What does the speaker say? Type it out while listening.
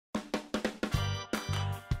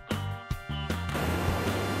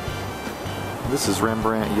This is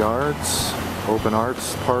Rembrandt Yard's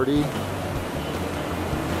OpenArts party,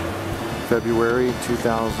 February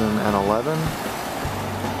 2011.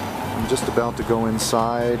 I'm just about to go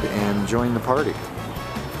inside and join the party.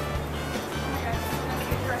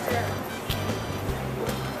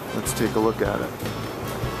 Let's take a look at it.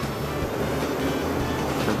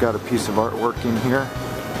 I've got a piece of artwork in here.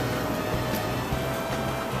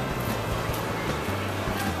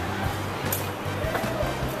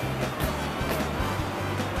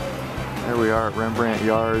 There we are at Rembrandt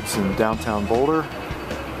Yards in downtown Boulder.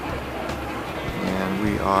 And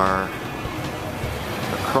we are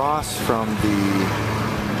across from the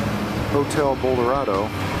Hotel Boulderado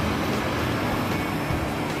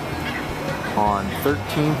on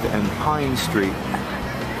 13th and Pine Street.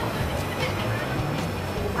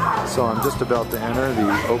 So I'm just about to enter the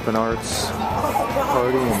OpenArts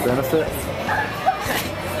party and benefit.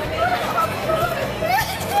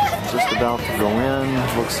 Just about to go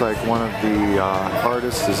in. Looks like one of the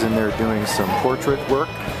artists is in there doing some portrait work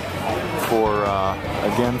for,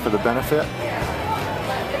 again, for the benefit.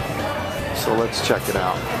 So let's check it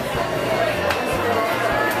out.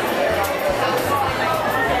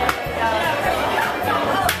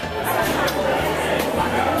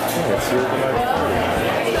 Okay, it's here tonight.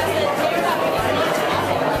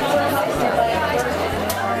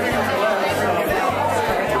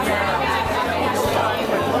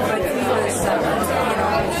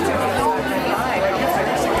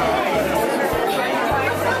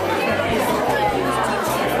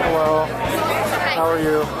 How are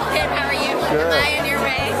you? Good, how are you? Good. Am I in your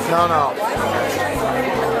way? No, no.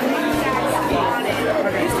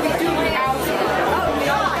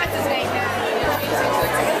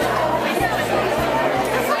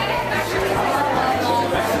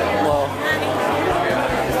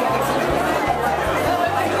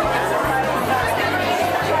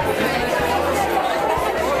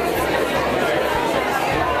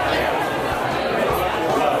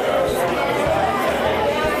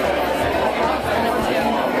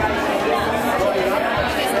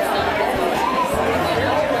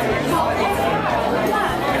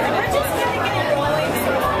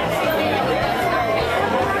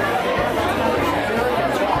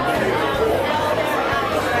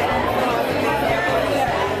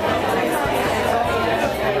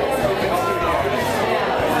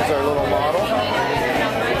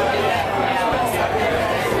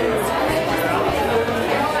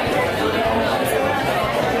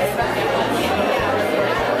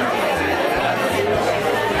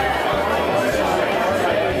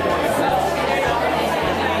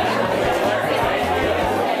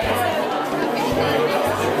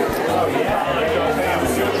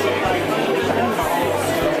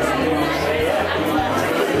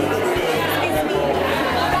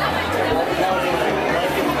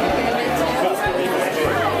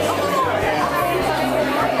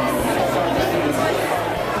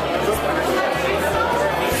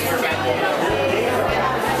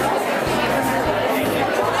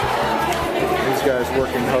 Guys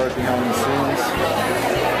working hard behind the scenes.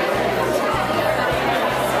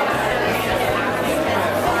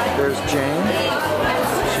 There's Jane.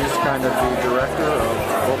 She's kind of the director of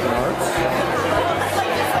OpenArts.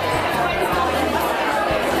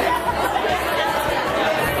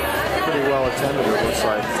 Pretty well attended, it looks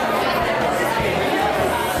like.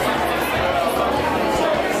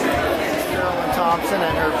 Carolyn Thompson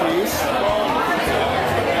and her piece.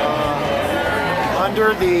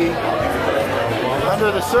 Under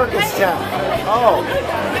the circus tent. Oh,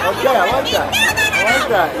 okay, I like that. I like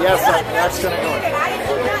that. Yes, that's going to go in.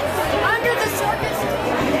 Under the circus tent.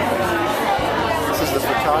 This is the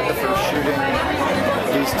photographer shooting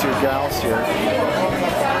these two gals here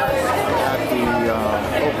at the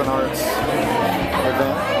OpenArts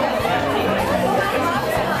event.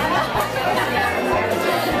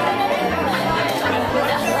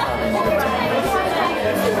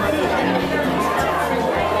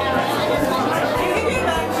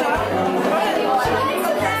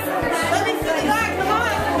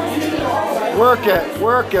 Work it,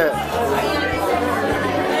 work it.